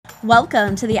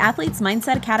Welcome to the Athletes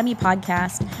Mindset Academy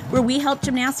podcast, where we help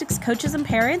gymnastics coaches and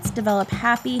parents develop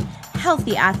happy,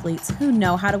 healthy athletes who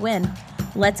know how to win.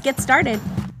 Let's get started.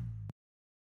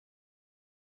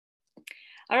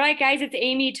 All right, guys, it's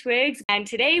Amy Twiggs, and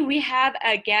today we have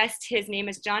a guest. His name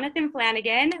is Jonathan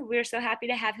Flanagan. We're so happy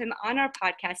to have him on our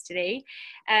podcast today.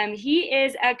 He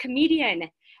is a comedian.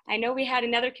 I know we had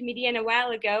another comedian a while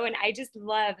ago, and I just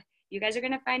love, you guys are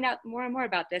going to find out more and more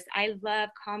about this. I love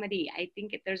comedy. I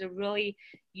think there's a really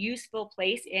useful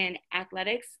place in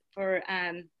athletics for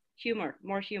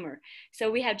more humor. So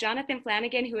we have Jonathan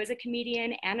Flanagan, who is a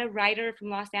comedian and a writer from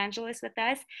Los Angeles with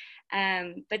us.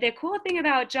 But the cool thing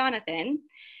about Jonathan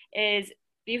is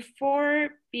before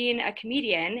being a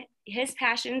comedian, his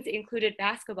passions included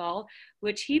basketball,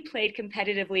 which he played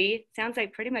competitively, sounds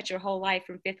like pretty much your whole life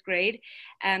from fifth grade,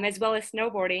 as well as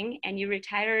snowboarding. And you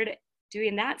retired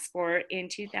doing that sport in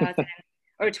 2000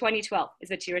 or 2012 is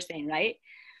what you were saying, right?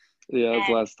 Yeah, that's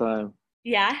last time.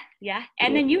 Yeah.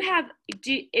 And then you have,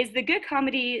 is The Good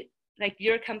Comedy like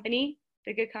your company,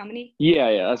 The Good Comedy?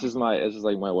 Yeah. That's just my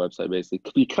website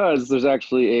basically, because there's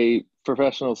actually a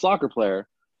professional soccer player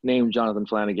named Jonathan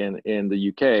Flanagan in the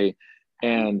UK,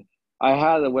 and I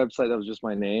had a website that was just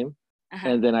my name,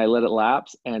 and then I let it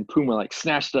lapse, and Puma like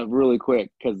snatched it up really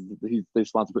quick because they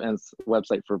sponsor a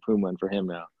website for Puma and for him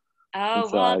now. Oh, and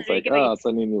so I was like, so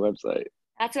I need a new website.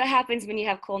 That's what happens when you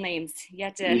have cool names. You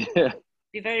have to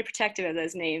be very protective of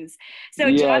those names. So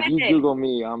yeah, Jonathan, if you Google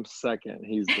me, I'm second.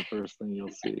 He's the first thing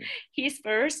you'll see. He's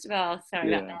first? Well,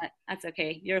 sorry about that. That's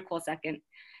okay. You're a cool second.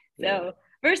 So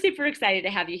we're super excited to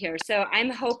have you here. So I'm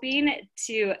hoping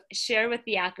to share with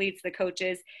the athletes, the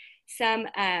coaches, some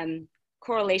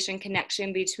correlation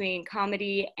connection between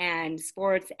comedy and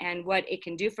sports and what it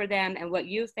can do for them and what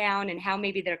you found and how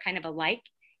maybe they're kind of alike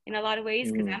in a lot of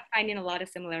ways, because I'm finding a lot of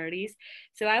similarities.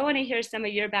 So I want to hear some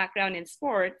of your background in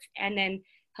sports and then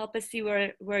help us see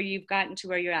where you've gotten to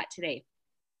where you're at today.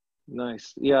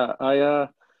 Nice. Yeah,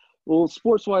 well,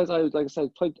 sports-wise, I was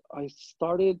a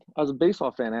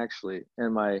baseball fan actually,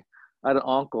 and I had an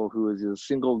uncle who was he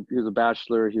was a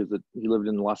bachelor. He lived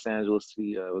in Los Angeles.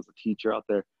 He was a teacher out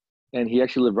there, and he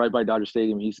actually lived right by Dodger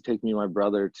Stadium. He used to take me and my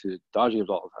brother to Dodger games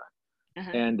all the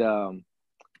time.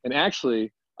 And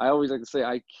actually, I always like to say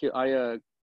I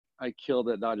killed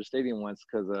at Dodger Stadium once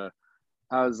because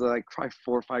I was like probably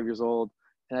 4 or 5 years old,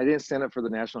 and I didn't stand up for the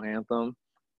national anthem.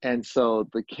 And so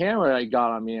the camera I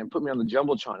got on me and put me on the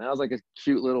Jumbotron. And I was like a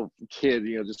cute little kid,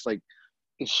 just like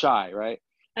shy, right?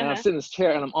 And I'm sitting in this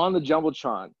chair and I'm on the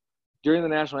Jumbotron during the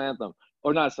national anthem.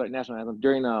 National anthem,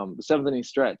 during the 7th inning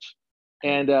stretch.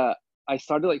 And I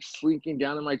started like slinking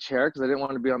down in my chair because I didn't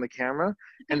want to be on the camera.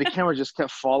 And the camera just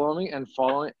kept following me and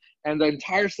following. And the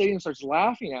entire stadium starts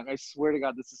laughing at me. I swear to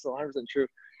God, this is so 100% true.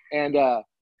 And I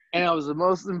was the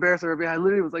most embarrassed I've ever been. I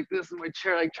literally was like this in my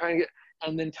chair, like trying to get,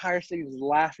 and the entire stadium was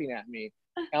laughing at me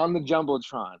on the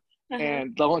Jumbotron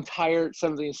and the whole entire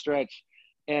 7th inning stretch.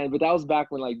 But that was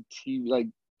back when like TV, like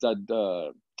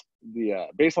the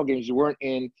baseball games, you weren't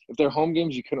in, if they're home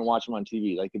games, you couldn't watch them on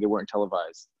TV, like they weren't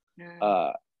televised.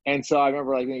 And so I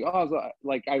remember like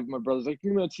thinking, my brother's like,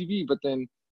 you're on TV, but then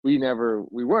we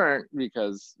weren't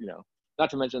because, not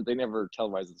to mention they never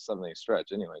televised the 7th inning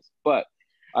stretch anyways. But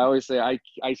I always say I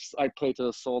played to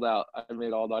the sold out. I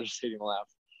made all Dodger Stadium laugh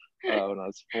when I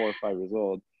was 4 or 5 years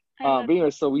old. But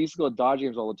anyway, so we used to go to Dodger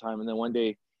games all the time. And then one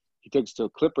day he took us to a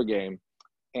Clipper game,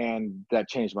 and that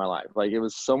changed my life. Like, it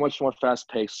was so much more fast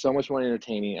paced, so much more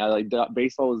entertaining.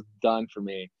 Baseball was done for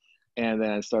me. And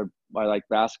then I liked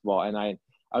basketball, and I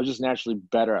was just naturally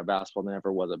better at basketball than I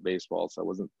ever was at baseball. So I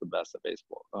wasn't the best at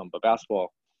baseball. But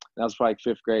basketball, that was probably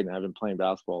 5th grade, and I've been playing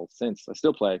basketball since. I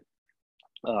still play.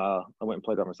 I went and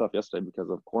played by myself yesterday because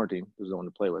of quarantine. There's no one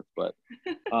to play with. But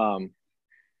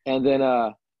and then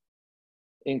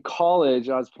in college,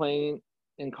 I was playing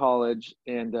in college,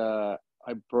 and I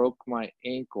broke my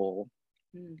ankle,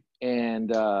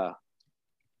 and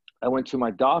I went to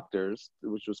my doctor's,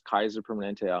 which was Kaiser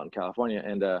Permanente out in California,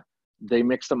 and they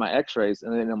mixed up my X-rays,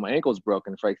 and then my ankle's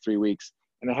broken for like 3 weeks,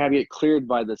 and I had to get cleared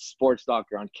by the sports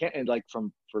doctor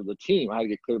for the team. I had to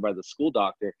get cleared by the school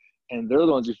doctor, and they're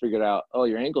the ones who figured out, oh,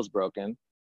 your ankle's broken,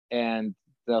 and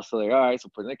they'll say, like, all right, so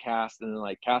put in a cast, and then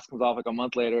like cast comes off like a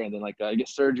month later, and then like I get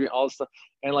surgery, all this stuff,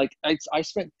 and like I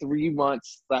spent 3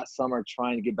 months that summer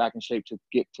trying to get back in shape to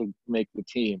get to make the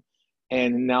team,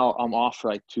 and now I'm off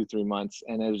for like 2-3 months,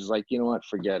 and it was just like, you know what,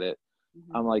 forget it.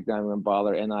 I'm like, not gonna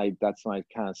bother, and that's when I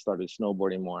kind of started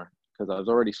snowboarding more, because I was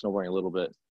already snowboarding a little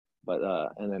bit, but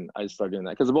and then I started doing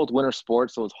that because they're both winter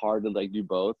sports, so it's hard to like do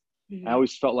both. I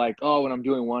always felt like, oh, when I'm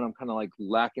doing one, I'm kind of like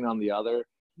lacking on the other.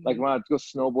 Like when I go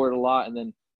snowboard a lot, and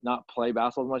then not play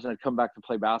basketball as much, and I'd come back to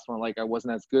play basketball, and like I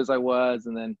wasn't as good as I was,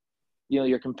 and then, you know,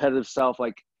 your competitive self,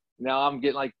 like now I'm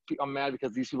getting like, I'm mad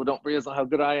because these people don't realize how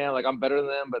good I am. Like I'm better than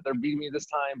them, but they're beating me this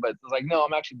time. But it's like, no,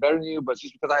 I'm actually better than you. But it's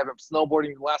just because I haven't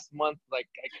snowboarding last month, like,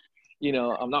 you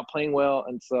know, I'm not playing well.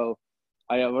 And so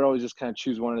I would always just kind of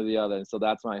choose one or the other. And so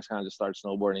that's when I kind of just started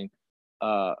snowboarding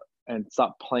and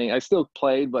stopped playing. I still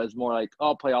played, but it's more like,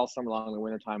 I'll play all summer long in the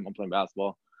wintertime. I'm playing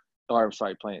basketball, or I'm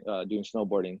sorry, doing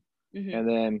snowboarding. Mm-hmm. And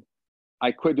then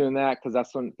I quit doing that because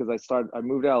I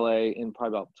moved to LA in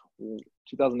probably about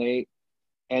 2008.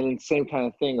 And then same kind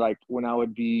of thing, like when I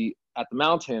would be at the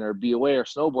mountain or be away or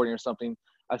snowboarding or something,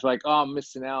 I feel like, oh, I'm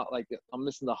missing out. Like I'm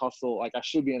missing the hustle. Like I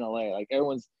should be in LA. Like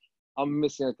I'm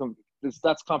missing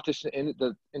that's competition in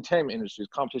the entertainment industry.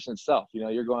 It's competition itself. You know,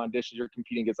 you're going on auditions, you're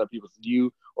competing against other people,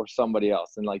 you or somebody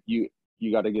else. And like you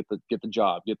got to get the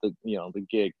job, get the, you know, the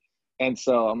gig. And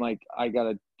so I'm like, I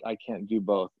can't do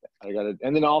both.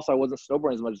 And then also I wasn't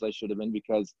snowboarding as much as I should have been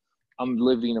because I'm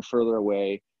living further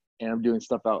away. And I'm doing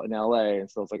stuff out in LA.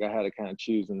 And so it's like I had to kind of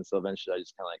choose. And so eventually I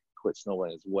just kind of like quit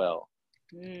snowboarding as well.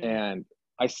 And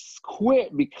I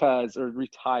quit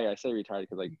retire. I say retired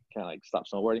because I kind of like stopped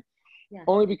snowboarding. Yeah.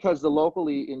 Only because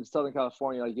locally in Southern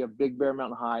California, like you have Big Bear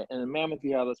Mountain High and in Mammoth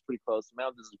you have that's pretty close.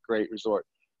 Mammoth is a great resort.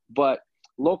 But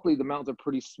locally the mountains are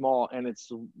pretty small and it's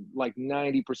like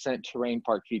 90% terrain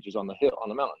park features on the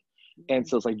mountain. And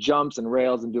so it's like jumps and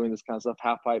rails and doing this kind of stuff,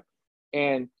 half pipe.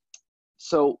 And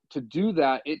so to do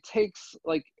that, it takes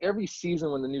like every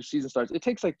season when the new season starts, it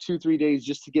takes like 2-3 days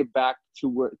just to get back to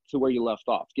where you left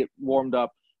off, get warmed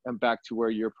up and back to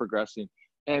where you're progressing.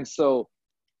 And so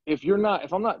if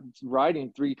I'm not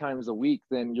riding 3 times a week,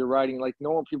 then you're riding like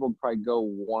normal people probably go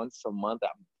once a month.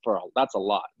 That's a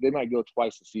lot. They might go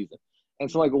twice a season. And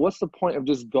so like, what's the point of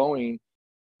just going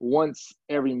once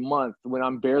every month when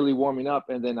I'm barely warming up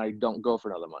and then I don't go for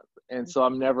another month? And so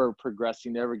I'm never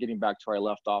progressing, never getting back to where I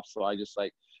left off. So I just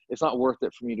like, it's not worth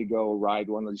it for me to go ride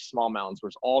one of these small mountains where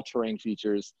it's all terrain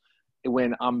features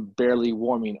when I'm barely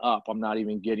warming up. I'm not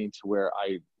even getting to where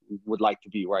I would like to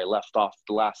be, where I left off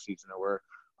the last season, or where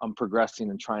I'm progressing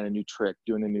and trying a new trick,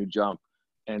 doing a new jump.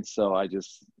 And so I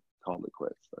just called it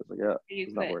quits. I was like, yeah,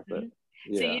 it's not worth it.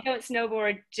 Yeah. So you don't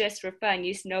snowboard just for fun.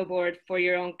 You snowboard for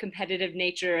your own competitive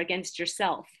nature against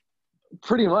yourself.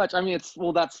 Pretty much. I mean,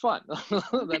 that's fun.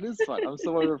 That is fun. I'm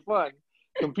somewhere for fun,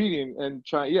 competing and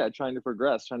trying to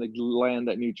progress, trying to land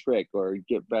that new trick or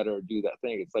get better, do that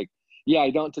thing. It's like, yeah, I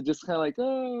don't to just kind of like,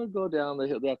 go down the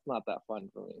hill. That's not that fun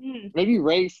for me. Maybe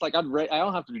race. Like I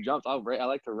don't have to do jumps. I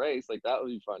like to race. Like that would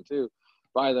be fun too.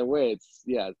 But either way,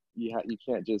 you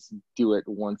can't just do it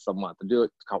once a month and do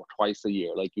it twice a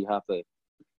year. Like you have to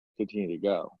continue to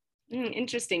go.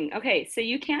 Interesting. Okay, so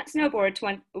you can't snowboard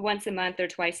once a month or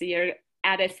twice a year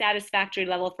at a satisfactory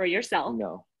level for yourself.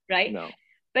 No. Right? No.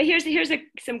 But here's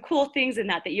some cool things in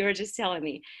that you were just telling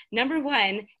me. Number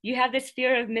one, you have this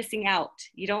fear of missing out.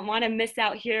 You don't want to miss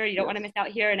out here. You don't want to miss out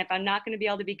here. And if I'm not going to be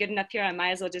able to be good enough here, I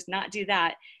might as well just not do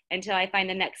that until I find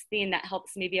the next thing that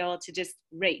helps me be able to just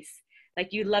race. Like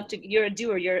you're a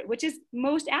doer, which is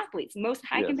most athletes, most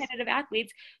high competitive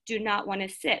athletes do not want to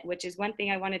sit, which is one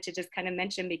thing I wanted to just kind of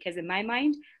mention, because in my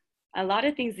mind, a lot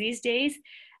of things these days,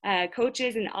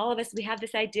 coaches and all of us, we have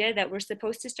this idea that we're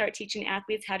supposed to start teaching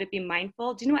athletes how to be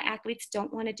mindful. Do you know what athletes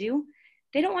don't want to do?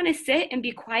 They don't want to sit and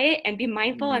be quiet and be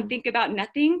mindful and think about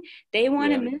nothing. They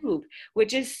want to move,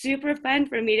 which is super fun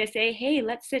for me to say, hey,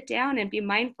 let's sit down and be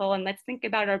mindful and let's think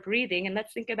about our breathing and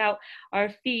let's think about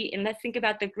our feet and let's think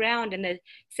about the ground and the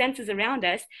senses around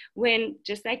us, when,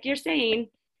 just like you're saying,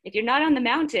 if you're not on the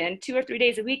mountain 2 or 3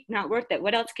 days a week, not worth it.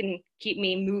 What else can keep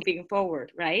me moving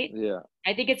forward, right? Yeah.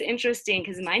 I think it's interesting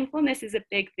because mindfulness is a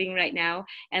big thing right now.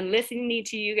 And listening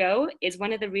to you go is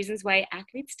one of the reasons why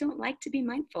athletes don't like to be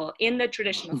mindful in the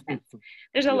traditional sense.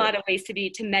 There's a lot of ways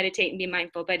to meditate and be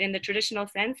mindful, but in the traditional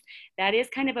sense, that is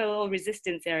kind of a little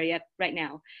resistance area right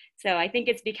now. So I think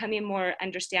it's becoming more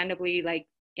understandably like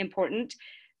important,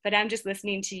 but I'm just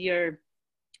listening to your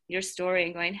story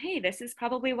and going, hey, this is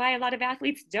probably why a lot of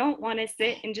athletes don't want to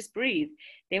sit and just breathe.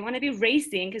 They want to be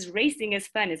racing because racing is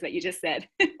fun, is what you just said.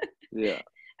 Yeah.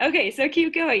 Okay, so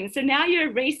keep going. So now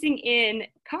you're racing in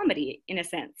comedy, in a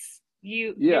sense.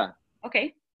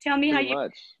 Okay, tell me how you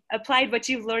applied what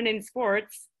you've learned in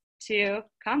sports to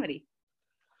comedy.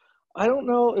 I don't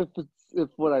know if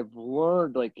what I've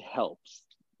learned like helps,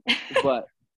 but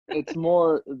it's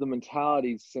more the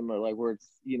mentality similar, like where it's,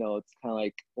 it's kind of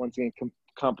like once again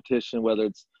competition, whether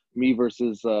it's me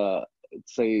versus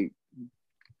say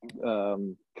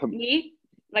me,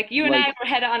 like you and I were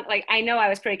head on. Like I know I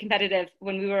was pretty competitive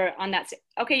when we were on that.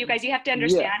 Okay, you guys, you have to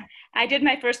understand. I did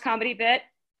my first comedy bit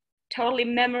totally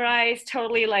memorized,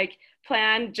 totally like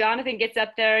planned. Jonathan gets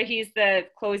up there. He's the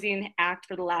closing act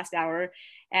for the last hour.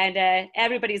 And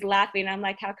everybody's laughing. I'm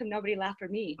like, how come nobody laughed for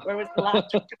me? Where was the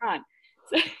laughter? Come on.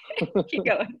 So keep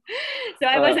going. So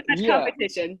I wasn't much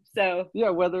competition. So yeah,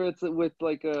 whether it's with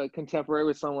like a contemporary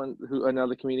with someone who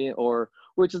another comedian, or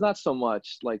which is not so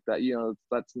much like that, you know,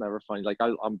 that's never funny. Like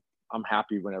I'm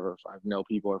happy whenever I know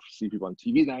people or see people on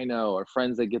TV that I know, or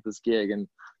friends that get this gig.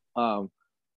 And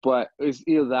but it's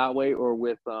either that way or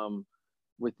with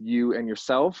you and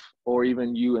yourself, or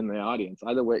even you and the audience.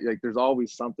 Either way, like there's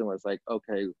always something where it's like,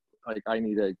 okay, like I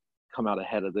need to come out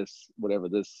ahead of this, whatever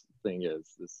this thing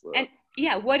is. And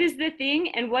yeah, what is the thing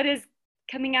and what does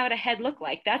coming out ahead look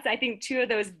like? That's, I think, two of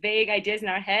those vague ideas in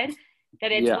our head,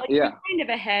 that it's kind of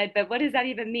ahead, but what does that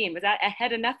even mean? Was that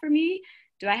ahead enough for me?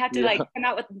 Do I have to like come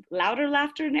out with louder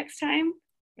laughter next time?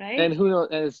 Right. And who knows,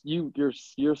 as you're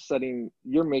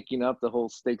making up the whole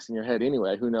stakes in your head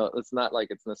anyway. Who knows? It's not like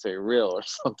it's necessarily real or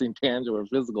something tangible or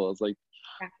physical. It's like,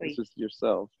 it's just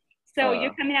yourself. So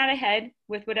you're coming out ahead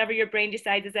with whatever your brain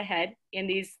decides is ahead in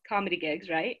these comedy gigs,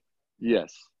 right?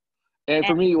 Yes. And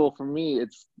for me,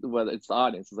 it's whether it's the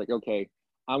audience. It's like, okay,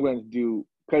 I'm going to do,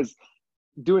 because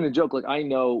doing a joke, like I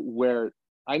know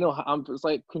how it's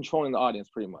like controlling the audience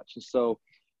pretty much. And so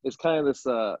it's kind of this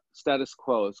status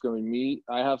quo. It's going to be me.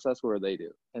 I have status quo, or they do.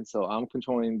 And so I'm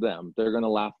controlling them. They're going to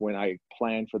laugh when I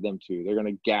plan for them to. They're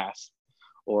going to gasp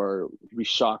or be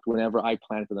shocked whenever I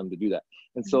plan for them to do that.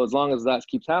 And so as long as that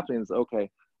keeps happening, it's okay.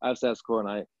 I have status quo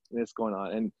and it's going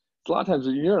on. And a lot of times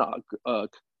when you're an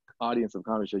audience of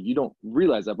comedy show, you don't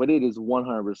realize that, but it is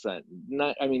 100%,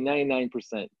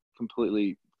 99%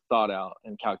 completely thought out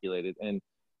and calculated. And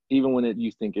even when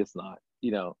you think it's not,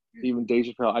 you know, even Dave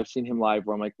Chappelle, I've seen him live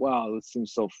where I'm like, wow, this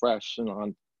seems so fresh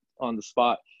and on the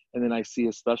spot. And then I see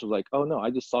his special, like, oh no, I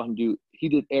just saw him he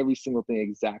did every single thing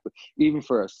exactly. Even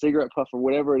for a cigarette puff or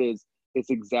whatever it is, it's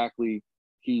exactly,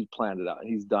 he planned it out.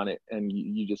 He's done it. And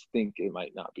you just think it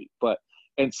might not be.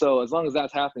 And so as long as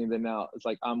that's happening, then now it's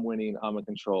like, I'm winning, I'm in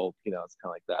control, you know, it's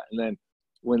kind of like that. And then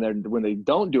when they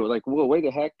don't do it, like, whoa, wait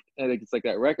the heck. And it's like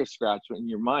that record scratch in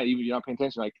your mind, even if you're not paying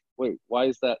attention, like, wait, why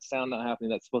is that sound not happening?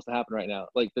 That's supposed to happen right now.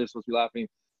 Like they're supposed to be laughing.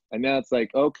 And now it's like,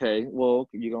 okay, well,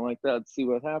 you don't like that. Let's see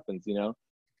what happens, you know?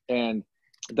 And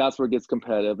that's where it gets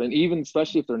competitive. And even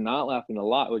especially if they're not laughing a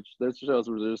lot, which there's shows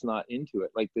where they're just not into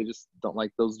it. Like they just don't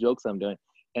like those jokes I'm doing.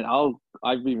 And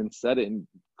I've even said it in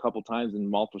a couple times in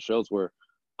multiple shows where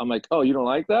I'm like, oh, you don't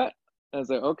like that? And it's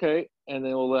like, okay. And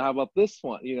then, well, how about this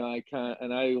one? You know,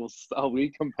 I'll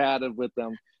be combative with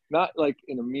them, not like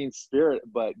in a mean spirit,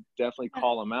 but definitely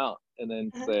call them out and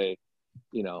then say,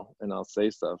 you know, and I'll say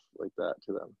stuff like that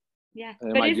to them. Yeah.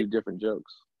 And I might do different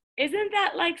jokes. Isn't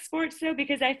that like sports though?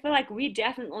 Because I feel like we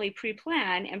definitely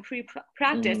pre-plan and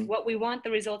pre-practice what we want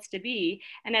the results to be.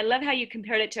 And I love how you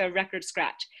compared it to a record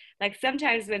scratch. Like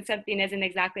sometimes when something isn't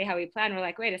exactly how we plan, we're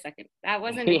like, wait a second, that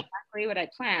wasn't exactly what I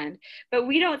planned. But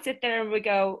we don't sit there and we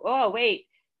go, oh, wait,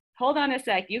 hold on a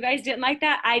sec. You guys didn't like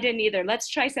that? I didn't either. Let's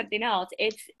try something else.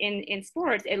 It's in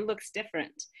sports, it looks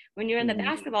different. When you're in the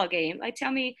basketball game, like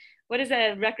tell me, what does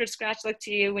a record scratch look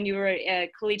to you when you were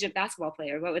a collegiate basketball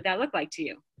player? What would that look like to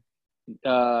you?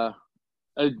 A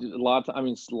lot of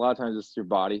times it's your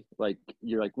body. Like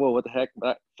you're like, whoa, what the heck?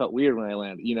 That felt weird when I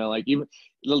landed. You know, like even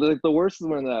like the worst is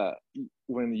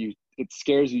when it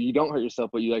scares you. You don't hurt yourself,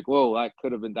 but you're like, whoa, that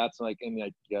could have been. That's like, and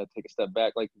like you gotta take a step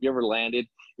back. Like if you ever landed,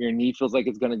 your knee feels like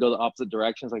it's gonna go the opposite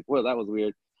direction. It's like, whoa, that was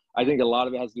weird. I think a lot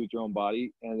of it has to do with your own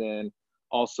body, and then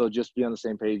also just be on the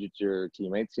same page with your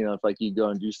teammates. You know, if like you go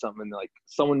and do something and like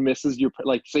someone misses your,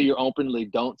 like say you're open, they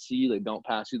don't see you, they don't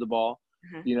pass you the ball.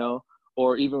 You know.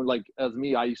 Or even like as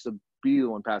me, I used to be the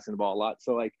one passing the ball a lot.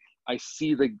 So like I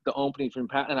see the opening from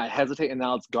pass and I hesitate and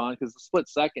now it's gone because it's a split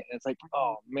second. And it's like,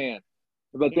 oh man.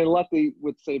 But then luckily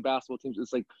with say basketball teams,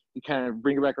 it's like you kind of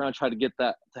bring it back around, try to get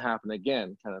that to happen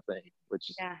again kind of thing, which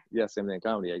is same thing in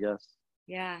comedy, I guess.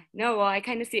 Yeah. No, well, I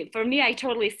kind of see it. For me, I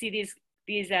totally see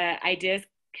these ideas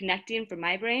connecting from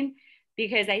my brain,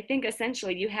 because I think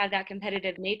essentially you have that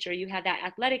competitive nature, you have that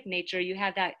athletic nature, you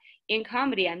have that in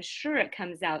comedy. I'm sure it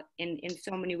comes out in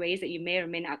so many ways that you may or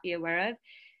may not be aware of.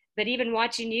 But even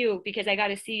watching you, because I got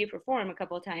to see you perform a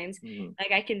couple of times,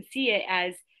 like I can see it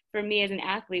as, for me as an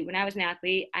athlete, when I was an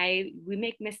athlete, we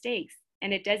make mistakes.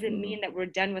 And it doesn't mean that we're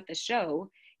done with the show.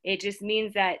 It just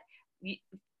means that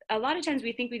a lot of times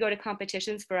we think we go to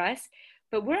competitions for us,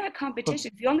 but we're at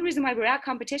competitions. The only reason why we're at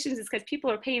competitions is because people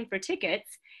are paying for tickets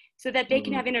so that they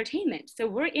can have entertainment. So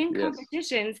we're in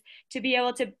competitions to be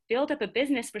able to build up a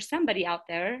business for somebody out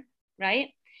there, right?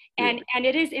 And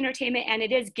it is entertainment, and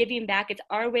it is giving back. It's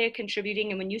our way of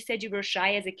contributing. And when you said you were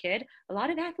shy as a kid, a lot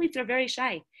of athletes are very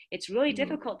shy. It's really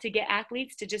difficult to get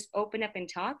athletes to just open up and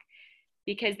talk,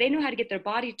 because they know how to get their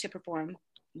body to perform.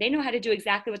 They know how to do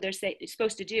exactly what they're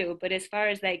supposed to do. But as far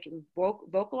as like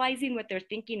vocalizing what they're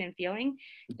thinking and feeling,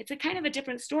 it's a kind of a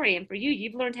different story. And for you,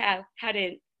 you've learned how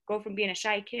to go from being a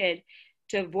shy kid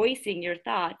to voicing your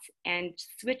thoughts and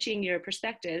switching your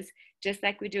perspectives, just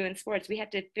like we do in sports. We have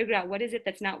to figure out, what is it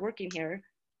that's not working here?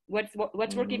 What's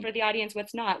working for the audience?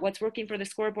 What's not? What's working for the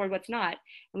scoreboard? What's not?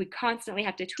 And we constantly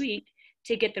have to tweak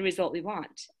to get the result we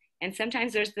want. And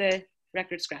sometimes there's the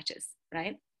record scratches,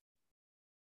 right?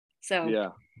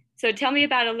 So tell me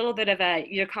about a little bit of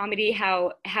your comedy,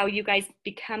 how you guys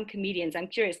become comedians. I'm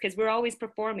curious, because we're always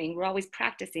performing, we're always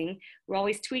practicing, we're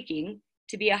always tweaking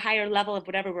to be a higher level of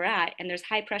whatever we're at. And there's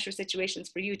high pressure situations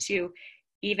for you too,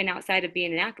 even outside of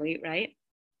being an athlete, right?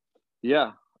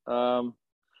 Yeah.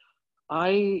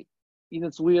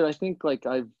 It's weird. I think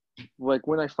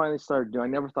when I finally started doing, I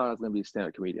never thought I was going to be a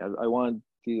stand-up comedian. I wanted to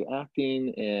do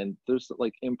acting, and there's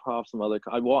like improv, some other,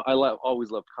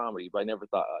 always loved comedy, but I never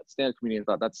thought stand-up comedian. I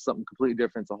thought that's something completely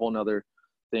different. It's a whole nother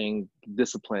thing,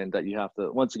 discipline that you have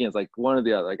to, once again, it's like one or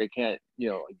the other. Like I can't,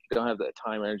 you don't have the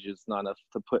time, energy, it's not enough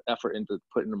to put effort into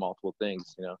multiple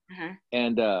things,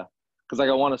 and because I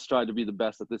want to strive to be the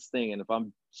best at this thing, and if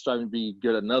I'm striving to be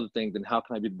good at another thing, then how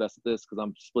can I be the best at this? Because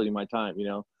I'm splitting my time,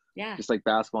 Yeah. Just like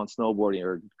basketball and snowboarding,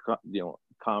 or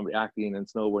comedy, acting and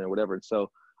snowboarding or whatever. And so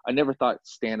I never thought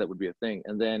stand-up would be a thing.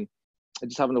 And then it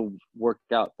just happened to work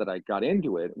out that I got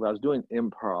into it, where I was doing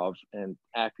improv and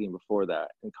acting before that,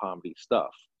 and comedy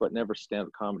stuff, but never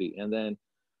stand-up comedy. And then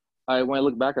when I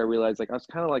look back, I realized like I was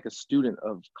kind of like a student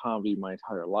of comedy my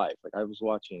entire life. Like I was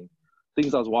watching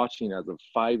things I was watching as a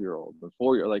 5-year-old and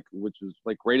 4-year-old, like, which was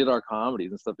like rated R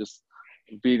comedies and stuff, just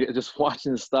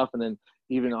watching this stuff. And then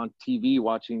even on TV,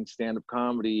 watching stand-up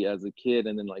comedy as a kid,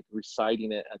 and then like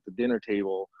reciting it at the dinner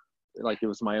table like it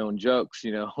was my own jokes,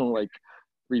 like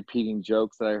repeating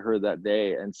jokes that I heard that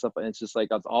day and stuff. And it's just like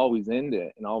I was always into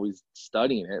it and always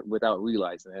studying it without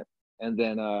realizing it. And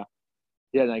then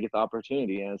then I get the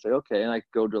opportunity, and it's like, okay, and I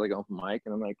go to like an open mic,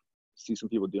 and I'm like, see some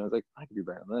people doing it. I was like, I could do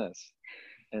better than this.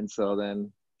 And so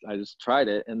then I just tried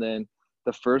it. And then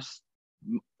the very first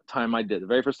time I did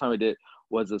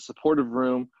was a supportive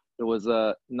room. It was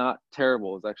not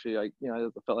terrible. It was actually like, I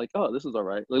felt like, oh, this is all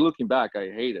right. Like looking back,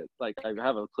 I hate it. Like I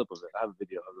have a clip of it. I have a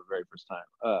video of the very first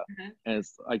time. And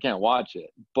I can't watch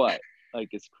it, but like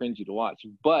it's cringy to watch.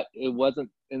 But it wasn't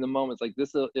in the moments like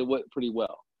this. It went pretty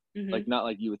well. Like not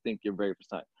like you would think your very first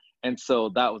time. And so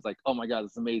that was like, oh my God,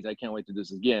 this is amazing. I can't wait to do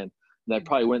this again. And I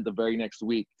probably went the very next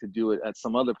week to do it at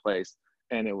some other place,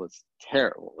 and it was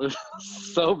terrible. It was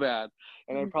so bad.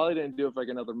 And I probably didn't do it for like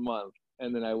another month.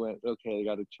 And then I went, okay, I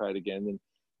got to try it again. And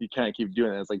you can't keep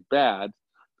doing it. It's like bad,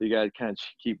 but you got to kind of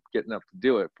keep getting up to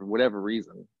do it for whatever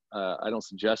reason. I don't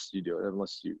suggest you do it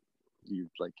unless you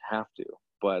like have to.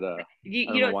 But you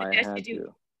I don't know why I suggest had you do.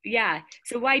 to. Yeah.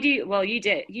 So why do you? Well, you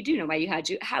did. You do know why you had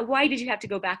to. Why did you have to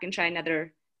go back and try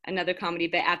another comedy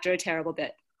bit after a terrible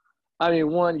bit? I mean,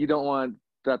 one, you don't want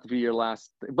that to be your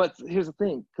last thing. But here's the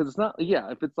thing, because it's not,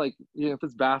 if it's like, if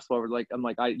it's basketball, like I'm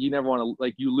like, you never want to,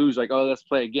 like, you lose, like, oh, let's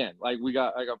play again, like I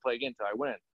got to play again till I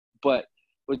win. But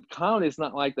with comedy, it's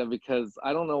not like that, because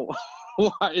I don't know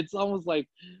why, it's almost like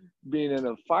being in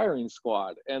a firing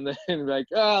squad, and then like,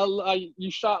 you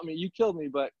shot me, you killed me,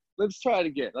 but let's try it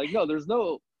again. Like, no, there's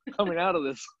no coming out of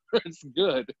this. It's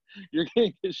good. You're gonna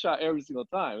get shot every single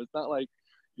time. It's not like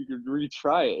you could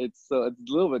retry it. It's a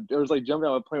little bit, it was like jumping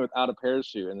out of a plane without a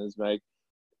parachute, and it's like,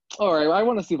 all right, I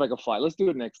want to see if I can fly. Let's do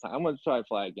it next time. I'm going to try to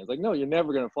fly again. It's like, no, you're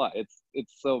never going to fly. It's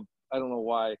so, I don't know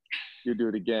why you do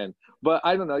it again. But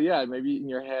I don't know. Yeah, maybe in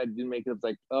your head, you make it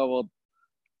like, oh, well,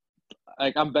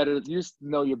 like I'm better. You just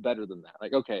know you're better than that.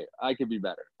 Like, okay, I could be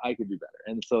better. I could be better.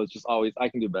 And so it's just always, I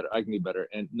can do better. I can do better.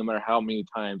 And no matter how many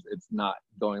times it's not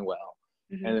going well.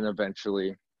 And then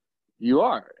eventually you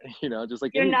are, just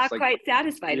like you're not like, quite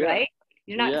satisfied, right?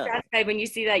 You're not satisfied when you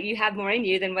see that you have more in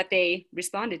you than what they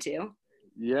responded to.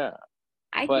 Yeah.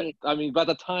 I mean, by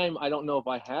the time, I don't know if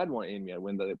I had one in me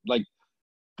when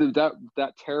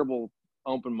that terrible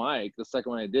open mic, the second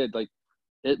one I did, like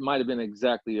it might have been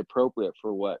exactly appropriate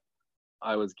for what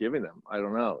I was giving them. I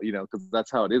don't know, because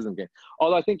that's how it is in game.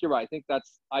 Although I think you're right.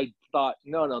 I thought,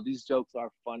 no, these jokes are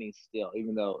funny still,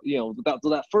 even though,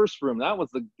 that first room,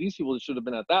 these people should have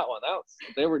been at that one.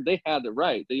 They had it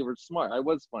right. They were smart. I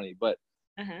was funny, but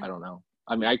I don't know.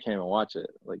 I mean, I can't even watch it.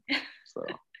 Like, so.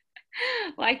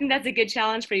 Well, I think that's a good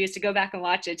challenge for you, is to go back and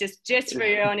watch it just for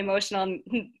your own emotional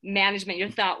management,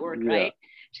 your thought work, right?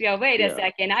 to go, wait a Yeah.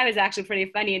 second, I was actually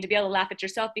pretty funny, and to be able to laugh at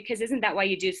yourself, because isn't that why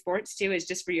you do sports too, is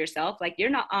just for yourself? Like you're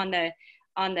not on the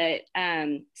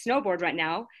snowboard right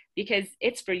now because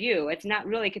it's for you. It's not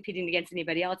really competing against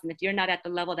anybody else. And if you're not at the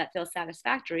level that feels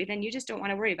satisfactory, then you just don't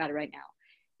want to worry about it right now.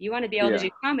 You want to be able to Yeah. do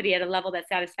comedy at a level that's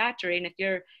satisfactory. And if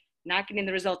you're not getting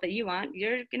the result that you want,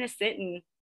 you're going to sit and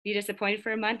be disappointed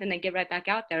for a month and then get right back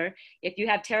out there. If you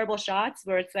have terrible shots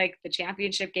where it's like the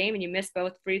championship game and you miss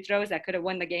both free throws that could have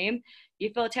won the game, you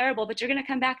feel terrible, but you're going to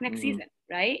come back next season,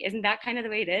 right? Isn't that kind of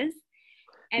the way it is?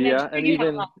 And Yeah, then and you have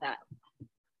a lot of that.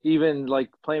 even like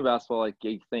playing basketball, like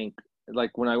you think,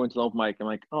 like when I went to the open mic, I'm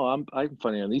like, oh, I'm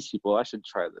funny on these people. I should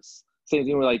try this. Same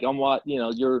thing. We're like,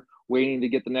 you're waiting to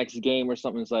get the next game or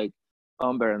something. It's like, oh,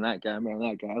 I'm better than that guy. I'm better than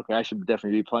that guy. Okay, I should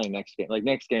definitely be playing next game. Like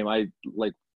next game,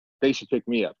 they should pick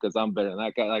me up because I'm better than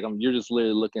that guy. Like you're just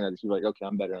literally looking at this. You're like, okay,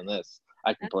 I'm better than this.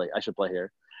 I can play. I should play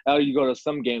here. You go to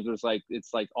some games where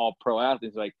it's like all pro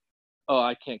athletes. Like, oh,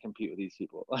 I can't compete with these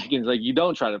people. Like it's like you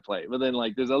don't try to play, but then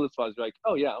like there's other spots you're like,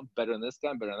 oh yeah, I'm better than this guy,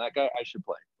 I'm better than that guy. I should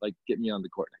play. Like get me on the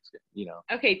court next game.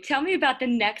 Okay, tell me about the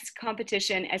next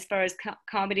competition as far as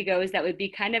comedy goes that would be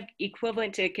kind of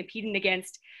equivalent to competing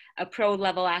against a pro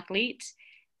level athlete.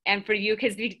 And for you,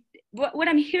 because what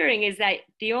I'm hearing is that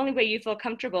the only way you feel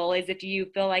comfortable is if you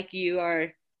feel like you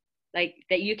are, like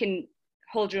that you can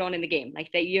hold your own in the game, like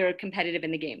that you're competitive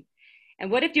in the game.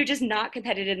 And what if you're just not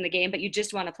competitive in the game, but you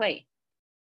just want to play?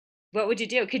 What would you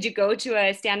do? Could you go to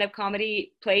a stand-up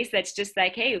comedy place that's just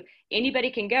like, hey,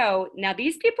 anybody can go. Now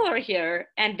these people are here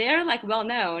and they're like well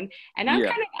known, and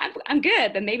I'm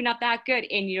good, but maybe not that good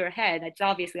in your head. That's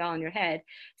obviously all in your head.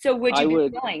 So would you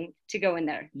be willing to go in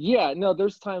there? Yeah, no,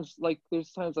 there's times at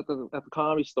the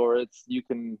Comedy Store, you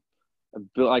can,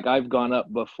 like I've gone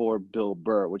up before Bill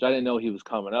Burr, which I didn't know he was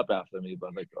coming up after me, but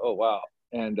I'm like, oh wow.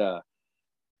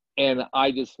 And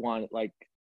I just want, like,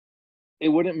 it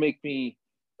wouldn't make me,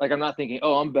 like, I'm not thinking,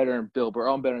 oh, I'm better than Bill Burr,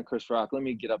 oh, I'm better than Chris Rock, let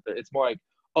me get up there. It's more like,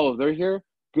 oh, they're here?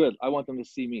 Good. I want them to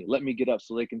see me. Let me get up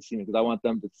so they can see me, because I want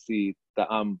them to see that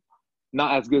I'm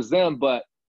not as good as them, but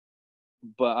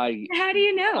I. How do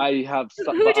you know? I have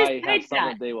something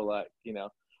that they will like,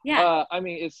 Yeah. I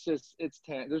mean,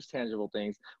 there's tangible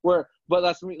things but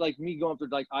that's me, like me going through,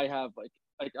 like I have like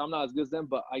I'm not as good as them,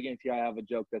 but I guarantee I have a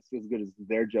joke that's as good as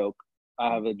their joke.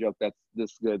 I have a joke that's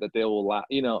this good that they will laugh.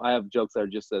 I have jokes that are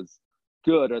just as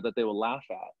good or that they will laugh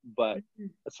at. But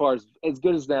as far as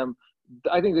good as them,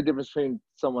 I think the difference between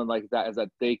someone like that is that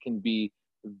they can be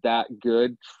that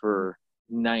good for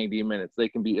 90 minutes. They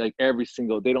can be like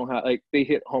they don't have, like, they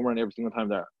hit home run every single time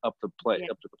they're up to the plate.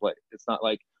 It's not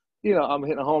like, I'm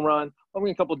hitting a home run, I'm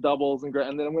getting a couple doubles and then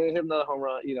I'm going to hit another home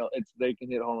run. They can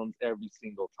hit home runs every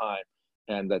single time.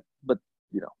 And but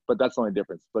that's the only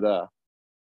difference.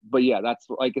 But yeah, that's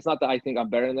like, it's not that I think I'm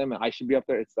better than them and I should be up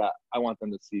there. It's that I want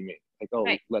them to see me. Like, oh,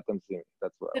 right. Let them see me.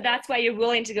 That's what. So that's why you're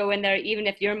willing to go in there, even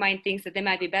if your mind thinks that they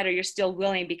might be better. You're still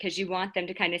willing because you want them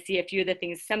to kind of see a few of the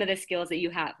things, some of the skills that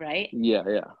you have, right? Yeah.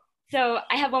 So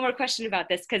I have one more question about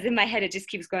this, because in my head it just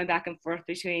keeps going back and forth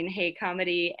between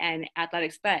comedy and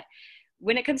athletics. But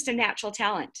when it comes to natural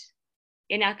talent,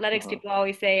 in athletics, people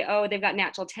always say, oh, they've got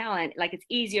natural talent, like it's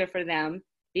easier for them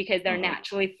because they're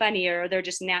naturally funnier, or they're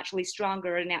just naturally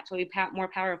stronger, or naturally more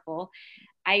powerful.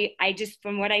 I just,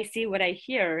 from what I see, what I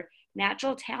hear,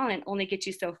 natural talent only gets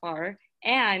you so far,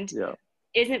 and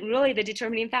isn't really the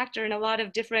determining factor in a lot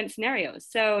of different scenarios.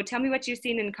 So tell me what you've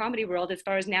seen in the comedy world as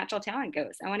far as natural talent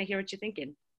goes. I want to hear what you're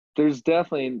thinking. There's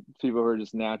definitely people who are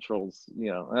just naturals,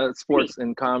 sports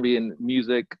and comedy and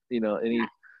music,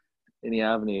 any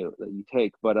avenue that you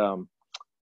take. But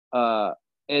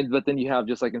but then you have,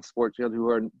 just like in sports, you have who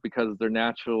are, because they're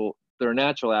natural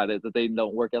at it, that they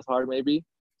don't work as hard maybe.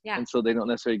 Yeah. And so they don't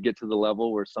necessarily get to the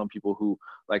level where some people who,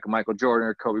 like Michael Jordan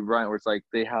or Kobe Bryant, where it's like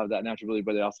they have that natural ability,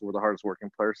 but they also were the hardest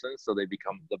working person, so they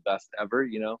become the best ever,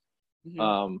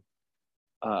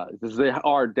 because they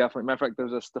are definitely, matter of fact,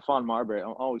 there's a Stephon Marbury.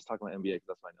 I'm always talking about NBA because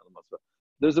that's what I know the most about.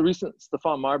 There's a recent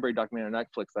Stephon Marbury documentary on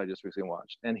Netflix that I just recently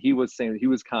watched, and he was saying he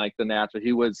was kind of like the natural.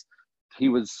 He was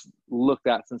looked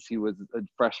at since he was a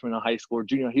freshman in high school or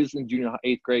junior. He was in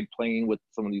eighth grade playing with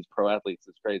some of these pro athletes.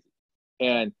 It's crazy.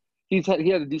 And he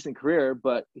had a decent career,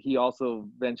 but he also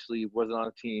eventually wasn't on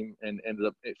a team and ended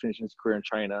up finishing his career in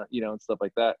China, and stuff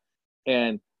like that.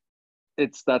 And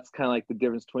that's kind of like the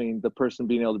difference between the person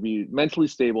being able to be mentally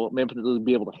stable, mentally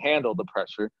be able to handle the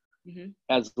pressure,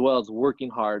 as well as working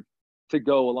hard to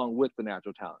go along with the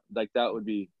natural talent. Like that would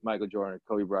be Michael Jordan or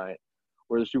Kobe Bryant,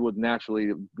 where there's people with natural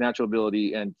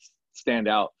ability and stand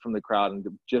out from the crowd and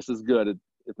just as good,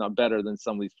 if not better, than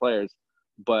some of these players,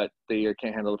 but they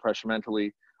can't handle the pressure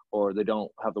mentally, or they don't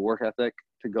have the work ethic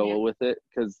to go with it.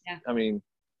 Because I mean,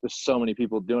 there's so many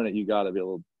people doing it. You got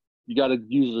to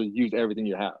use everything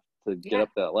you have to get up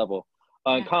to that level.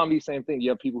 In comedy, same thing. You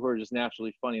have people who are just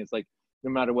naturally funny. It's like, no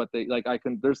matter what they like,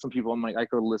 there's some people I'm like, I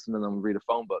could listen to them read a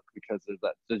phone book because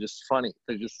they're just funny.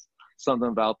 They're just something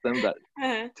about them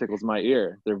that tickles my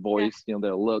ear. Their voice,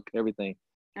 their look, everything.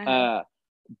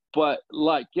 But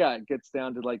like, it gets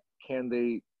down to like, can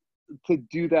they to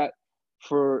do that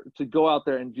to go out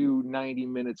there and do 90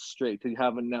 minutes straight, to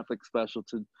have a Netflix special,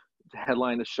 to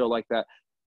headline a show like that.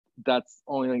 That's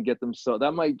only going to get them that's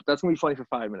going to be funny for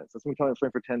 5 minutes. That's going to be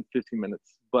funny for 10, 15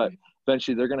 minutes. But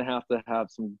eventually they're going to have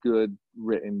some good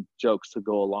written jokes to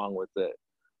go along with it.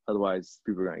 Otherwise,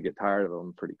 people are going to get tired of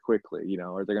them pretty quickly,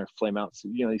 or they're going to flame out. So,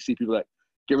 you see people that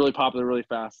get really popular really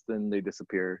fast, then they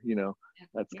disappear,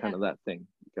 That's kind of that thing.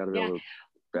 You got to be able to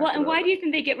Well, and why do you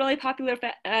think they get really popular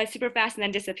super fast and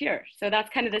then disappear? So that's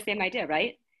kind of the same idea,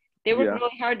 right? They work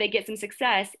really hard, they get some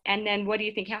success, and then what do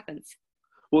you think happens?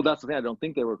 Well, that's the thing. I don't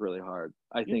think they work really hard.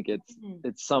 I think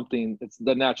it's something. It's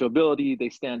the natural ability. They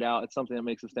stand out. It's something that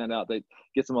makes them stand out. That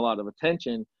gets them a lot of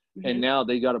attention. And now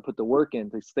they got to put the work in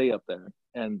to stay up there.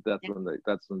 And that's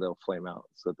when they'll flame out.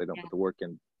 So if they don't put the work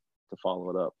in to follow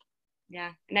it up.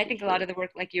 Yeah, and I think a lot of the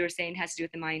work, like you were saying, has to do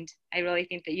with the mind. I really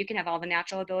think that you can have all the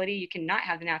natural ability. You cannot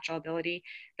have the natural ability,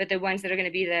 but the ones that are going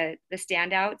to be the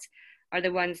standouts are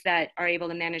the ones that are able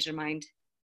to manage their mind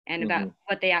and about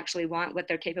what they actually want, what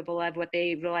they're capable of, what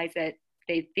they realize that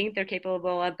they think they're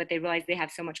capable of, but they realize they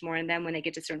have so much more in them when they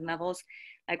get to certain levels.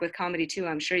 Like with comedy too,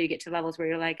 I'm sure you get to levels where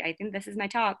you're like, I think this is my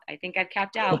top. I think I've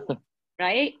capped out,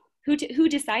 right? Who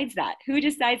decides that? Who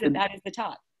decides that that is the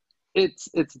top? It's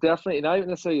definitely not even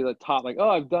necessarily the top, like, oh,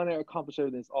 I've done it, accomplished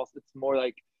everything. It's more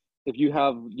like if you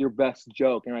have your best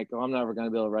joke and you're like, oh, I'm never going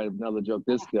to be able to write another joke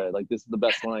this good. Like, this is the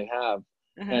best one I have.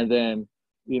 And then,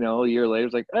 a year later,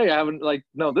 it's like, hey, I haven't, like,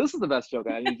 no, this is the best joke.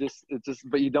 And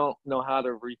but you don't know how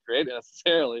to recreate it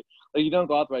necessarily. Like, you don't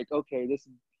go out there like, okay, this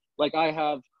is, like, I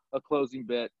have a closing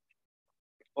bit,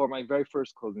 or my very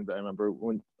first closing bit, I remember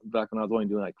back when I was only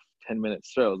doing like 10-minute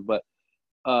shows, but,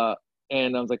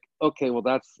 and I was like, okay, well,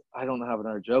 I don't have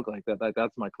another joke like that.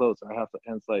 That's my close. I have to,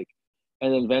 and it's like,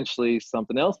 and then eventually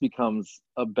something else becomes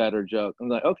a better joke. I'm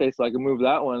like, okay, so I can move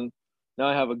that one. Now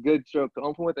I have a good joke to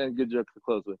open with and a good joke to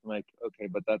close with. I'm like, okay,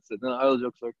 but that's it. Then other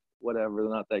jokes are whatever,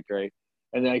 they're not that great.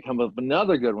 And then I come up with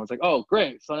another good one. It's like, oh,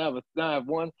 great. So now I have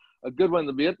a good one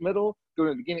in the middle, good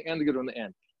one in the beginning, and a good one in the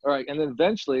end. All right, and then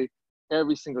eventually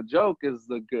every single joke is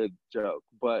the good joke.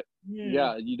 But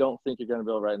you don't think you're going to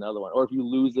be able to write another one. Or if you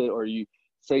lose it, or you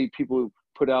say people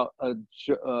put out a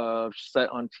set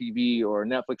on TV or a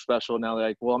Netflix special, now they're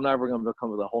like, well, I'm never going to come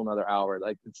with a whole nother hour.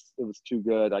 Like, it was too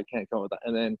good. I can't come up with that.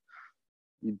 And then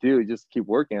you just keep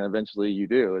working, and eventually you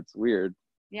do. It's weird.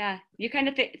 Yeah, you kind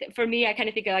of for me, I kind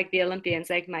of think of like the Olympians,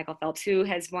 like Michael Phelps, who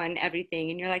has won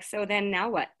everything. And you're like, so then now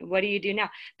what? What do you do now?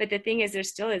 But the thing is, there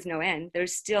still is no end.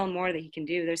 There's still more that he can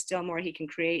do. There's still more he can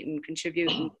create and contribute.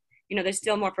 And, there's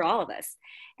still more for all of us.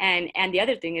 And the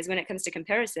other thing is, when it comes to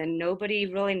comparison, nobody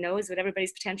really knows what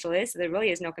everybody's potential is. So there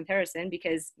really is no comparison,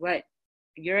 because what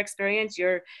your experience,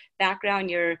 your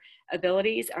background, your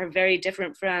abilities are very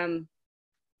different from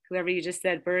whoever you just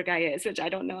said Burr guy is, which I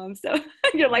don't know him. So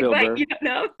you're like, Bill what? Burr. You don't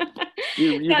know?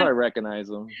 you probably recognize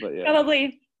him, but yeah.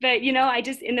 Probably. But, I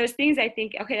just, in those things, I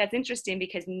think, okay, that's interesting,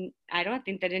 because I don't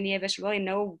think that any of us really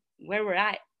know where we're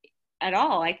at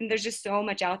all. I think there's just so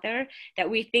much out there that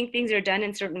we think things are done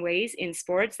in certain ways. In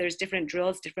sports, there's different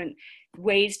drills, different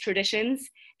ways, traditions.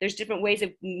 There's different ways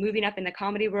of moving up in the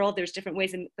comedy world. There's different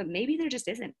ways, but maybe there just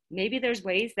isn't. Maybe there's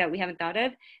ways that we haven't thought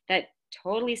of that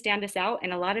totally stand us out.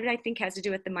 And a lot of it, I think, has to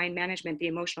do with the mind management, the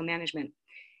emotional management,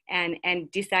 and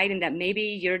deciding that maybe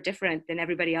you're different than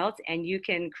everybody else and you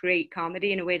can create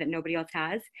comedy in a way that nobody else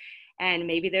has. And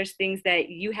maybe there's things that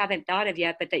you haven't thought of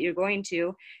yet, but that you're going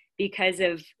to, because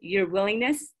of your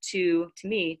willingness to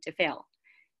fail,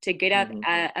 to get up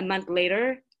a month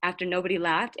later after nobody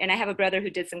laughed. And I have a brother who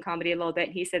did some comedy a little bit.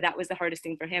 He said that was the hardest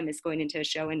thing for him, is going into a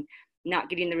show and not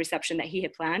getting the reception that he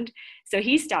had planned. So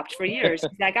he stopped for years.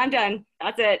 He's like, I'm done.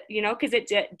 That's it. Because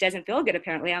it doesn't feel good,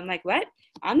 apparently. I'm like, what?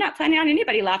 I'm not planning on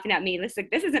anybody laughing at me. This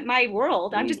isn't my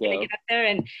world. I'm just going to get up there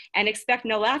and expect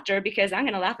no laughter, because I'm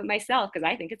going to laugh at myself because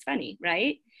I think it's funny.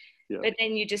 Right. Yeah. But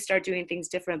then you just start doing things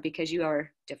different because you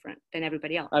are different than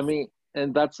everybody else. I mean,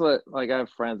 and that's what, like, I have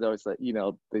friends that always say,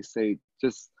 they say,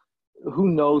 just, who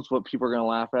knows what people are going to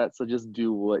laugh at, so just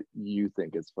do what you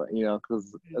think is funny,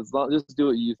 because just do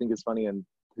what you think is funny, and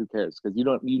who cares, because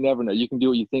you never know. You can do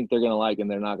what you think they're going to like, and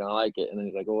they're not going to like it, and then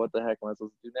you're like, well, what the heck am I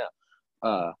supposed to do now?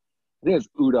 I think it's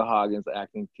Uta Hagen's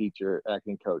acting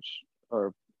coach,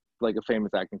 or like a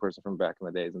famous acting person from back in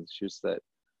the days, and she said,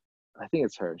 I think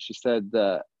it's her. She said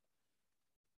that,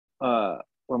 or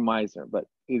Meisner, but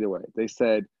either way, they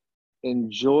said,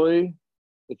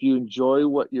 if you enjoy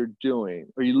what you're doing,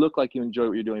 or you look like you enjoy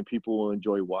what you're doing, people will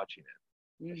enjoy watching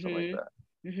it, or something like that.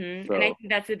 And I So think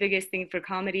that's the biggest thing for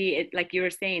comedy. Like you were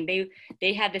saying,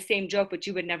 they had the same joke, but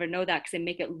you would never know that because they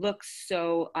make it look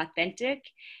so authentic.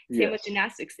 Same with yes.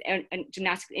 gymnastics and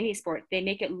gymnastics, any sport. They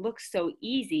make it look so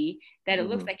easy that it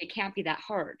looks Hmm. like it can't be that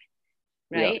hard,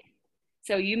 Yeah. right?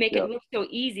 So you make it Yeah. look so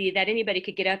easy that anybody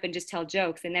could get up and just tell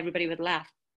jokes and everybody would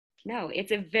laugh. No,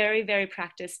 it's a very, very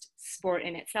practiced sport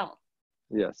in itself.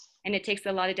 Yes. And it takes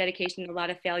a lot of dedication, a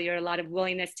lot of failure, a lot of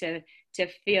willingness to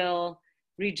feel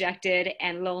rejected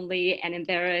and lonely and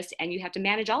embarrassed, and you have to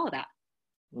manage all of that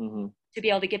Hmm. to be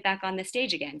able to get back on the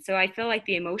stage again. So I feel like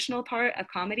the emotional part of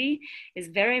comedy is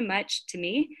very much, to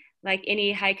me, like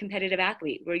any high competitive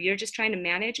athlete, where you're just trying to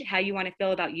manage how you want to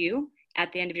feel about you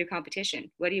at the end of your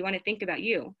competition. What do you want to think about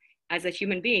you as a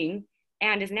human being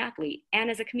and as an athlete and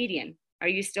as a comedian? Are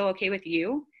you still okay with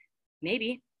you?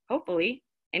 Maybe, hopefully.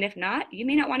 And if not, you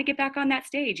may not want to get back on that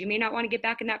stage. You may not want to get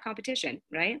back in that competition,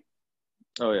 right?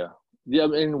 Oh yeah. Yeah. I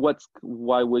mean,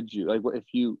 why would you, like,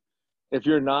 if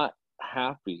you're not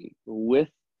happy with,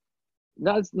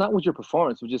 not with your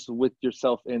performance, but just with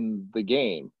yourself in the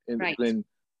game, and Right. then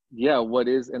yeah,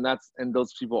 and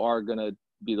those people are gonna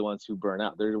be the ones who burn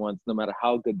out. They're the ones, no matter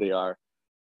how good they are.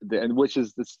 And which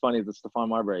is, this funny, the Stephon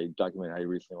Marbury documentary I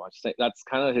recently watched. That's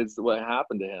kind of what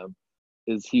happened to him,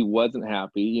 is he wasn't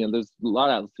happy. There's a lot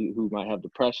of athletes who might have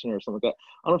depression or something like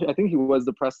that. I think he was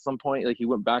depressed at some point. Like, he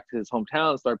went back to his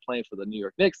hometown and started playing for the New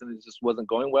York Knicks, and it just wasn't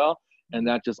going well. And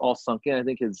that just all sunk in. I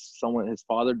think his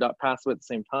father passed away at the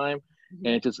same time,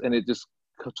 and it just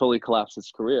totally collapsed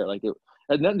his career. Like, it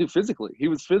had nothing to do physically. He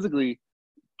was physically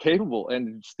capable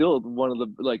and still one of the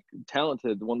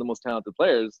one of the most talented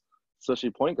players,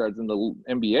 especially point guards in the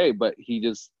NBA. But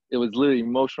it was literally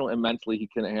emotional and mentally he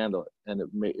couldn't handle it, and it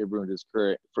ruined his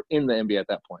career in the NBA at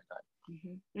that point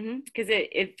in time. Because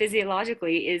it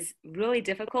physiologically is really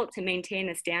difficult to maintain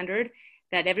a standard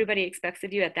that everybody expects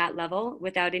of you at that level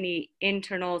without any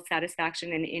internal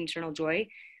satisfaction and internal joy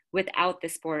without the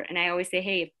sport. And I always say,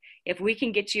 hey, if we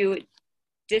can get you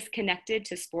disconnected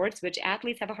to sports, which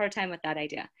athletes have a hard time with that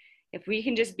idea. If we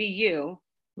can just be you,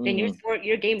 then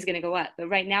your game's going to go up. But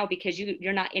right now, because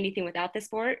you're not anything without the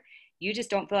sport, you just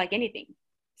don't feel like anything.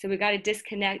 So we got to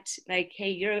disconnect. Like, hey,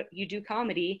 you do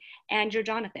comedy and you're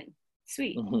Jonathan.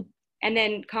 Sweet. And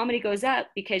then comedy goes up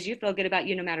because you feel good about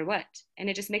you no matter what. And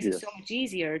it just makes it so much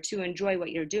easier to enjoy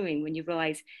what you're doing when you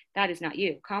realize that is not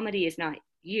you. Comedy is not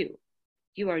you.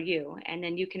 You are you. And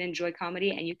then you can enjoy comedy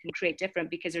and you can create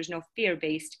different, because there's no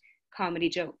fear-based comedy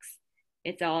jokes.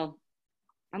 It's all,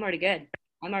 I'm already good.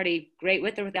 I'm already great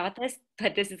with or without this,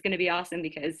 but this is going to be awesome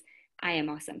because I am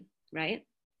awesome, right?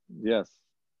 Yes.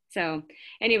 So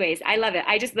anyways, I love it.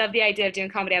 I just love the idea of doing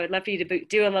comedy. I would love for you to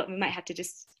do a little, we might have to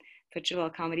just put your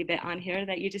little comedy bit on here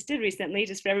that you just did recently,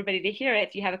 just for everybody to hear it.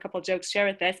 If you have a couple jokes, share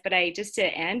with us. But just to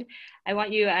end, I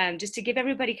want you just to give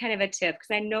everybody kind of a tip,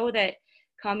 because I know that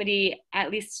comedy,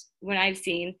 at least when I've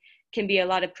seen, can be a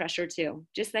lot of pressure too.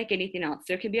 Just like anything else,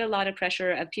 there can be a lot of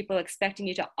pressure of people expecting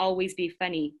you to always be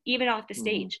funny, even off the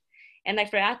stage. And like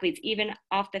for athletes, even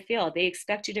off the field, they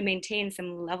expect you to maintain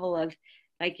some level of,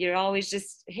 like, you're always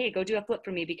just, hey, go do a flip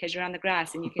for me because you're on the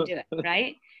grass and you can do it,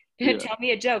 right? Tell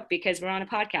me a joke because we're on a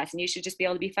podcast and you should just be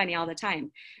able to be funny all the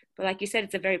time. But like you said,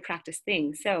 it's a very practiced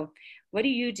thing. So what do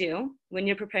you do when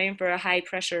you're preparing for a high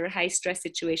pressure, high stress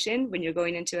situation, when you're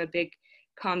going into a big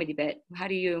comedy bit? How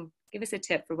do you give us a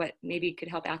tip for what maybe could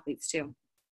help athletes too?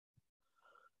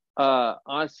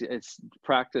 Honestly, it's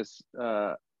practice.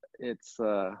 It's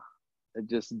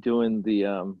just doing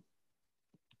the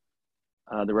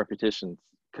repetitions,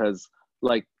 because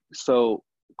so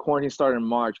quarantine started in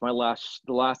March. The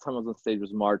last time I was on stage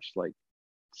was March, like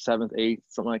 7th, 8th,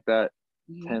 something like that,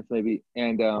 10th maybe.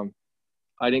 And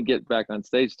I didn't get back on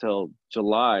stage till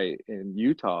July in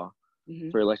Utah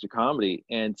for Electric Comedy.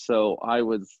 And so I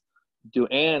was doing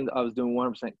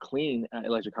 100% clean at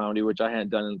Electric Comedy, which I hadn't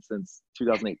done since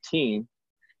 2018,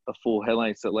 a full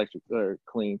headline set Electric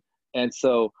clean. And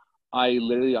so I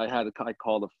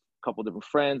called a couple different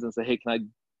friends and said, hey, can I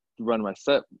run my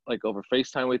set like over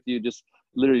FaceTime with you, just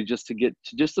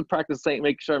to practice saying,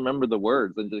 make sure I remember the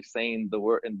words and just saying the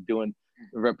word and doing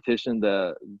the repetition,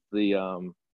 the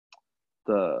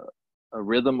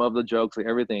rhythm of the jokes, like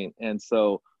everything. And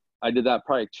so I did that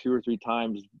probably 2 or 3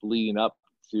 times leading up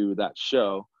to that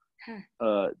show,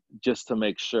 just to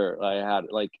make sure I had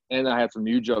and I had some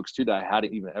new jokes too that I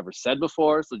hadn't even ever said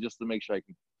before, so just to make sure I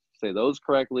could say those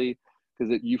correctly,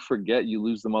 because you forget, you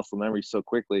lose the muscle memory so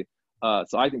quickly.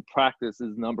 So I think practice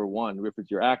is number one. If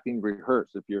it's you're acting, rehearse.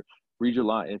 If you're read your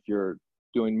line. If you're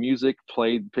doing music,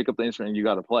 pick up the instrument, and you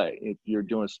got to play. If you're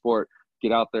doing sport,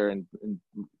 get out there and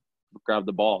grab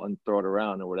the ball and throw it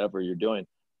around or whatever you're doing.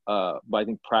 But I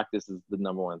think practice is the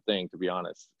number one thing, to be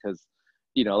honest, because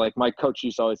like my coach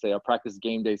used to always say, I practice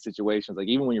game day situations. Like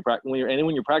even when you're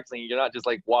practicing, you're not just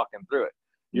like walking through it.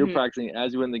 You're practicing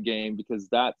as you're in the game, because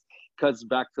that cuts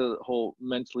back to the whole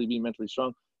being mentally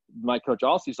strong. My coach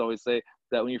also used to always say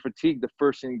that when you're fatigued, the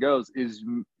first thing goes is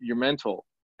your mental,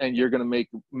 and you're going to make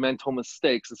mental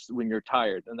mistakes when you're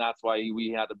tired. And that's why we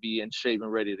had to be in shape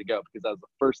and ready to go, because that's the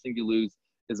first thing you lose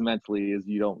is mentally, is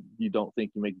you don't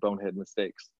think you make bonehead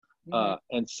mistakes.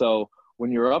 And so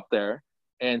when you're up there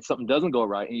and something doesn't go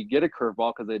right and you get a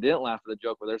curveball because they didn't laugh at the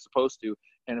joke where they're supposed to,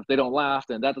 and if they don't laugh,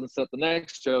 then that doesn't set the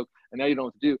next joke, and now you don't know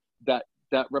what to do.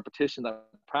 That repetition, that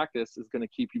practice is going to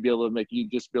keep you be able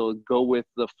to go with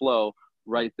the flow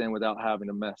right then without having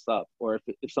to mess up. Or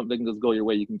if something doesn't go your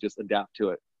way, you can just adapt to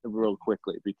it real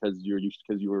quickly because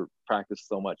you were practiced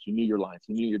so much. You knew your lines,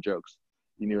 you knew your jokes,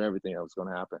 you knew everything that was going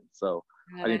to happen. So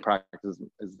I think practice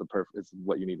is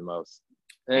what you need the most.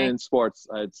 And in sports,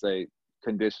 I'd say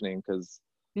conditioning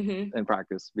and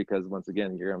practice, because once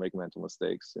again, you're going to make mental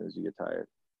mistakes as soon as you get tired.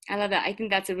 I love that. I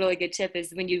think that's a really good tip,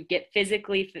 is when you get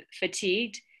physically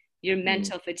fatigued, your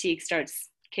mental fatigue starts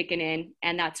kicking in,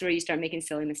 and that's where you start making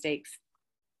silly mistakes.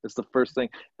 It's the first thing.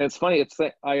 And it's funny.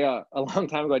 A long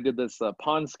time ago, I did this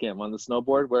pond skim on the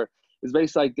snowboard, where it's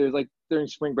basically like there's like during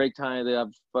spring break time, they have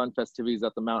fun festivities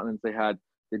at the mountains. They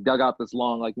dug out this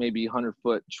long, like maybe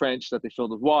 100-foot trench that they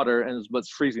filled with water, and it's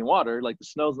freezing water, like the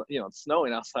snow's, it's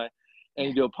snowing outside, and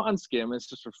you do a pond skim. It's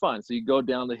just for fun. So you go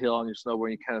down the hill on your snowboard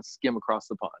and you kind of skim across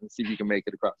the pond and see if you can make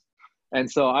it across. And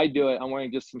so I do it. I'm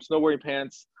wearing just some snowboarding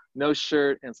pants, no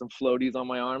shirt, and some floaties on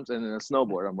my arms, and then a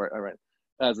snowboard I'm wearing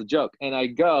as a joke. And I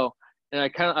go, and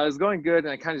I was going good, and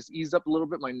I kind of just eased up a little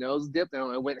bit. My nose dipped, and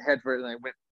I went head for it, and I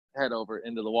went head over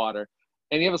into the water.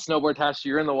 And you have a snowboard attached,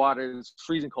 you're in the water, it's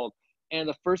freezing cold. And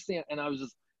the first thing, and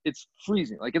it's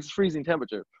freezing, like it's freezing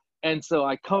temperature. And so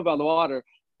I come up out of the water,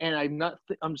 and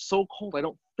I'm so cold, I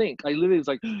don't think. I literally was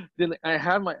like, then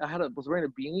was wearing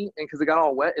a beanie, and because it got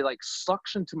all wet, it like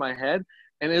suctioned to my head,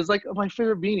 and it was like my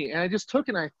favorite beanie. And I just took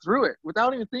it and I threw it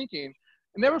without even thinking.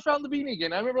 I never found the beanie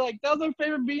again. I remember like, that was my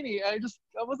favorite beanie. I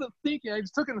wasn't thinking. I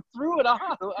just took it and threw it off.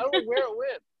 I don't know where it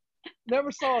went.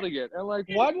 Never saw it again. And like,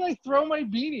 why did I throw my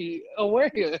beanie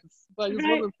away? I just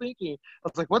wasn't thinking. I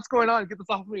was like, what's going on? Get this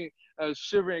off me. I was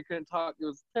shivering. I couldn't talk. It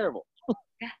was terrible.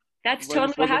 That's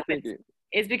totally what happens.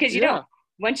 It's because you don't.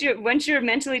 Once you're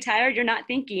mentally tired, you're not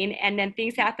thinking, and then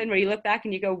things happen where you look back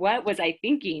and you go, what was I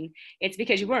thinking? It's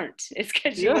because you weren't. It's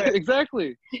because you weren't.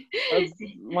 Exactly. I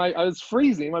was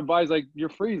freezing. My body's like, you're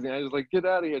freezing. I was like, get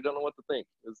out of here. I don't know what to think.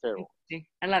 It was terrible.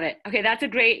 I love it. Okay, that's a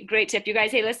great tip. You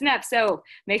guys, hey, listen up. So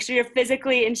make sure you're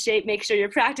physically in shape. Make sure you're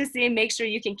practicing. Make sure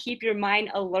you can keep your mind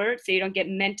alert so you don't get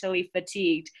mentally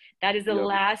fatigued. That is the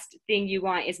last thing you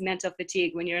want, is mental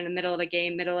fatigue when you're in the middle of a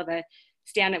game, middle of a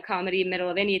stand-up comedy, middle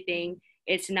of anything.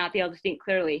 It's to not be able to think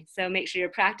clearly. So make sure you're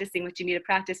practicing what you need to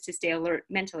practice to stay alert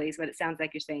mentally, is what it sounds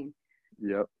like you're saying.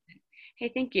 Yep.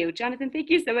 Hey, thank you. Jonathan, thank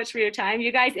you so much for your time.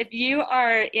 You guys, if you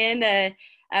are in the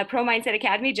Pro Mindset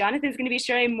Academy, Jonathan's going to be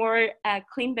sharing more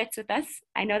clean bits with us.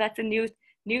 I know that's a new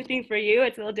thing for you.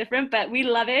 It's a little different, but we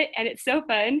love it, and it's so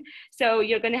fun. So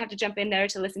you're going to have to jump in there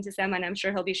to listen to some, and I'm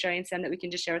sure he'll be sharing some that we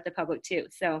can just share with the public too.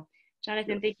 So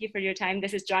Jonathan, thank you for your time.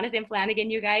 This is Jonathan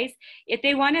Flanagan, you guys. If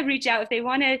they want to reach out, if they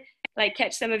want to like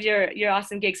catch some of your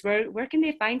awesome gigs, where can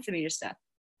they find some of your stuff?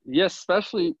 Yes,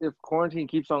 especially if quarantine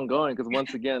keeps on going, because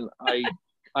once again,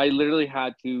 I literally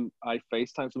had to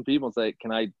FaceTime some people and say,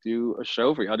 can I do a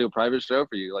show for you? I'll do a private show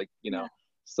for you,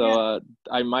 So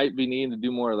I might be needing to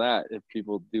do more of that if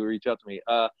people do reach out to me.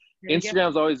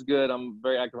 Instagram's always good. I'm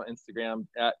very active on Instagram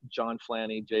at John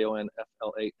Flanny, JONFLANNY.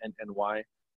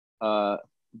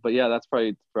 But yeah, that's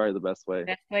probably the best way.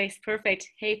 Best place. Perfect.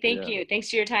 Hey, thank you. Thanks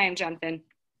for your time, Jonathan.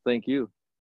 Thank you.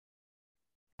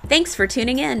 Thanks for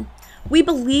tuning in. We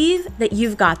believe that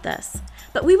you've got this,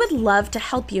 but we would love to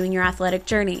help you in your athletic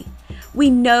journey. We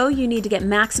know you need to get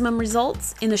maximum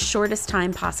results in the shortest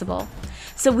time possible.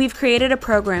 So we've created a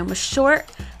program with short,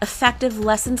 effective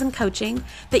lessons and coaching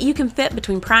that you can fit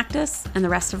between practice and the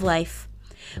rest of life.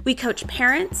 We coach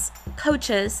parents,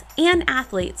 coaches, and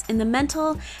athletes in the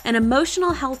mental and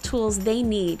emotional health tools they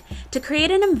need to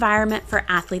create an environment for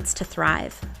athletes to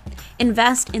thrive.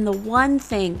 Invest in the one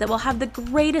thing that will have the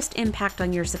greatest impact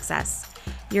on your success,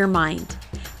 your mind.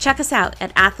 Check us out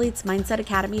at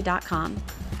athletesmindsetacademy.com.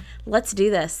 Let's do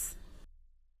this.